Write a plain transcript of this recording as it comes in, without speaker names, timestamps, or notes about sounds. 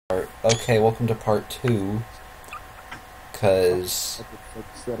Okay, welcome to part 2, cause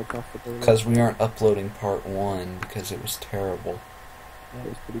we aren't uploading part 1 because it was terrible. That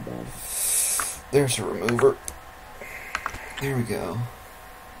was pretty bad. There's a remover. There we go.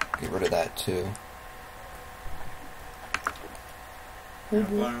 Get rid of that too.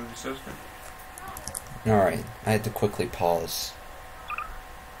 Alright, I had to quickly pause.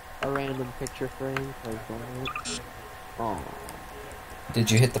 A random picture frame. Oh. Did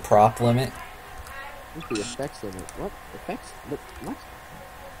you hit the prop limit? What's the effects in it? What? Effects? What?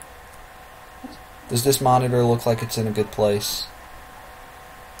 Does this monitor look like it's in a good place?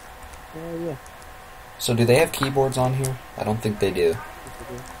 Yeah. So do they have keyboards on here? I don't think they do.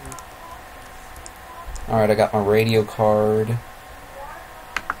 Alright, I got my radio card.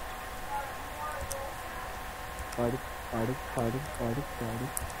 Party.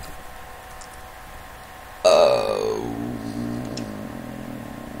 Oh.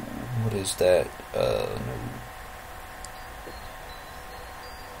 What is that? No.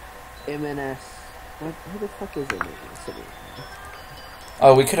 MNS. Who the fuck is MNS?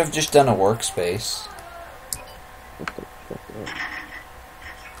 Oh, we could have just done a workspace. What the fuck?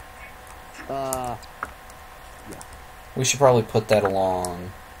 Yeah. We should probably put that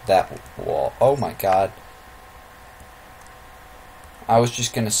along that wall. Oh my god. I was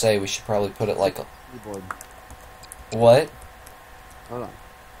just gonna say we should probably put it like a... Keyboard. What? Hold on.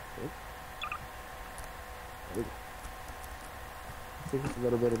 I think it's a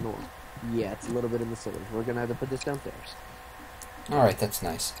little bit annoying. Yeah, it's a little bit in the ceiling. We're gonna have to put this downstairs. Alright, that's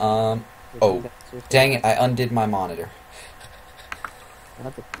nice. Oh, dang it, I undid my monitor.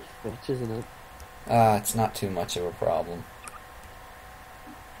 That's a bitch, isn't it? It's not too much of a problem.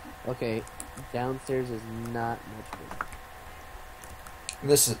 Okay, downstairs is not much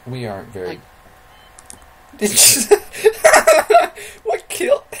bigger. We aren't very... What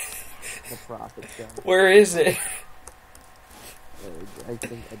killed... The prop itself. Where is it? I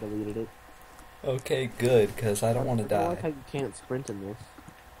think I deleted it. Okay, good, because I don't want to I like how die. you can't sprint in this.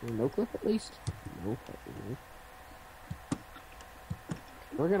 No clip at least? No clip.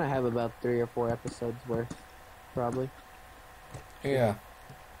 We're gonna have about 3 or 4 episodes worth, probably. Yeah.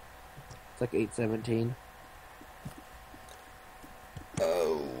 It's like 8:17.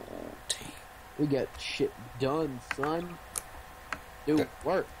 Oh, dang. We got shit done, son. Do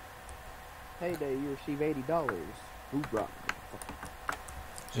work. Payday, you receive $80. Hoorah.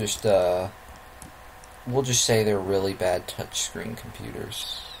 Just, we'll just say they're really bad touchscreen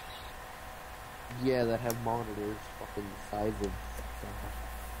computers. Yeah, that have monitors fucking the size of...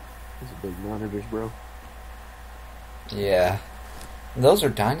 Those are big monitors, bro. Yeah. Those are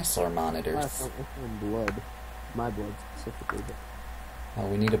dinosaur monitors. I found blood. My blood, specifically. But Oh,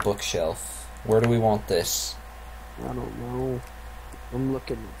 we need a bookshelf. Where do we want this? I don't know. I'm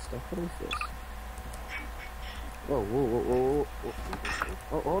looking at stuff. What is this? Whoa.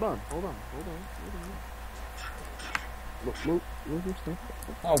 Oh, hold on. Move your stuff.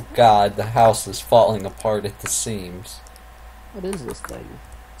 Oh god, the house is falling apart at the seams. What is this thing?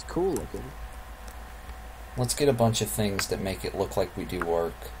 It's cool looking. Let's get a bunch of things that make it look like we do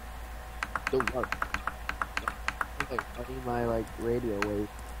work. Don't work. I need my, radio wave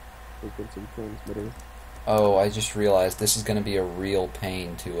frequency transmitter. Oh, I just realized this is gonna be a real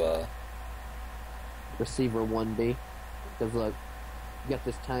pain to, Receiver 1B. Because, look, you got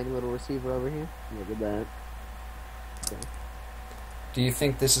this tiny little receiver over here. Look at that. Okay. Do you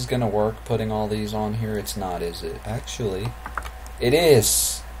think this is gonna work, putting all these on here? It's not, is it? Actually, it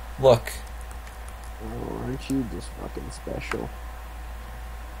is! Look. Oh, aren't you just fucking special?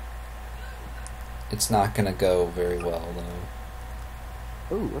 It's not gonna go very well, though.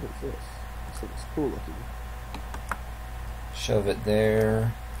 Oh, what is this? This looks cool looking. Shove it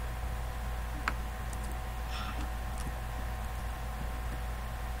there.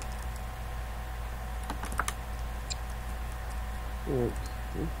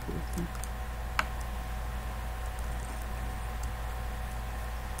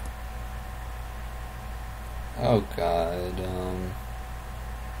 Oh god,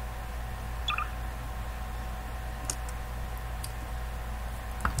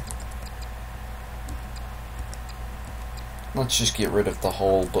 let's just get rid of the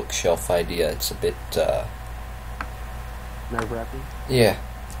whole bookshelf idea. It's a bit, Nerve-wracking? yeah.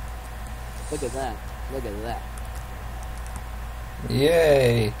 Look at that. Look at that.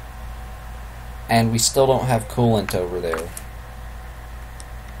 Yay! And we still don't have coolant over there.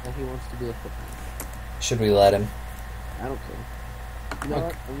 Now he wants to be a footman. Should we let him? I don't care. You know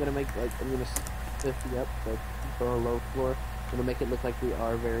what? I'm gonna lift you up, for a low floor. I'm gonna make it look like we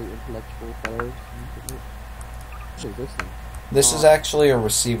are very intellectual fellows. What is this thing? This is actually a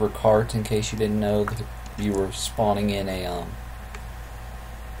receiver cart, in case you didn't know that you were spawning in a,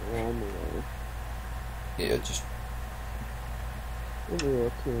 yeah, just... Let me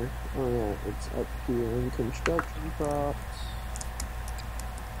look here. Oh yeah, it's up here in construction props.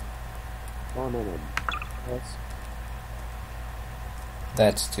 Oh no,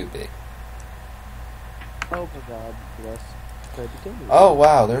 That's too big. oh my god, bless. Oh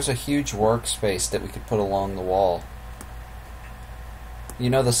wow, there's a huge workspace that we could put along the wall. You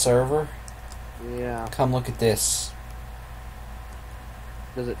know the server? Yeah. Come look at this.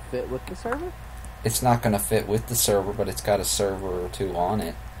 Does it fit with the server? It's not going to fit with the server, but it's got a server or two on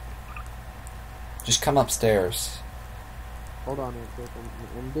it. Just come upstairs. Hold on real quick,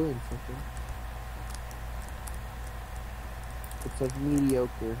 I'm doing something. It's of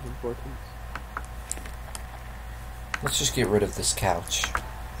mediocre importance. Let's just get rid of this couch.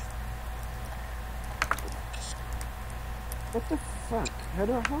 What the fuck? How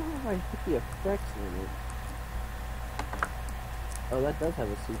have I hit the effects limit? Oh, that does have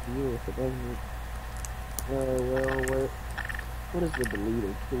a CPU if it doesn't. Well, what is the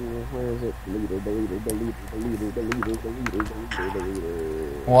deleter tool? Where is it? Deleter.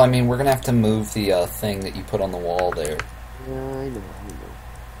 Well, I mean, we're going to have to move the thing that you put on the wall there. Yeah, I know.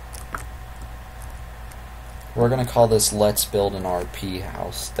 We're going to call this Let's Build an RP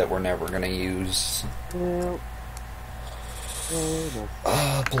House that we're never going to use. Well,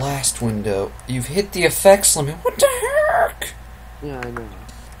 Blast window. You've hit the effects limit. What the heck? yeah, I know.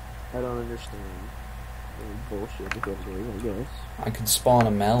 I don't understand. Bullshit is what it is, I guess. I could spawn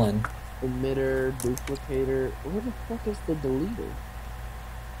a melon. Emitter, duplicator. Where the fuck is the deleter?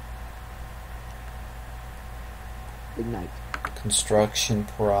 Ignite. Construction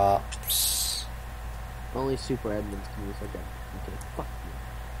props. Only super admins can use that. Okay, fuck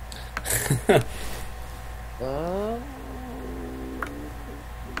you.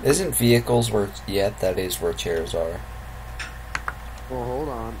 Isn't vehicles where... Yeah, that is where chairs are. Well, hold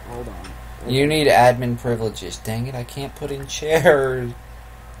on. Okay. You need admin privileges. Dang it, I can't put in chairs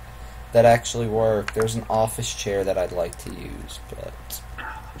that actually work. There's an office chair that I'd like to use, but...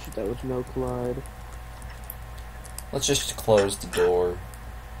 Shit, that was no collide. Let's just close the door.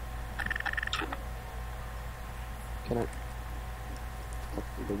 Can I... Up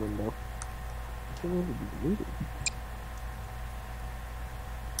through the window. I think I would be deleted.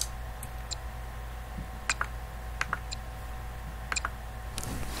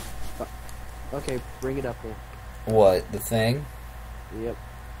 Okay, bring it up here. What, the thing? Yep.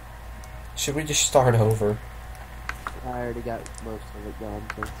 Should we just start over? I already got most of it gone,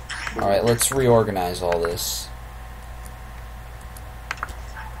 so... Alright, let's reorganize all this.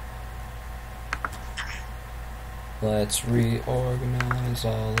 Let's reorganize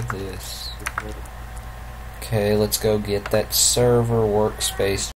all of this. Okay, let's go get that server workspace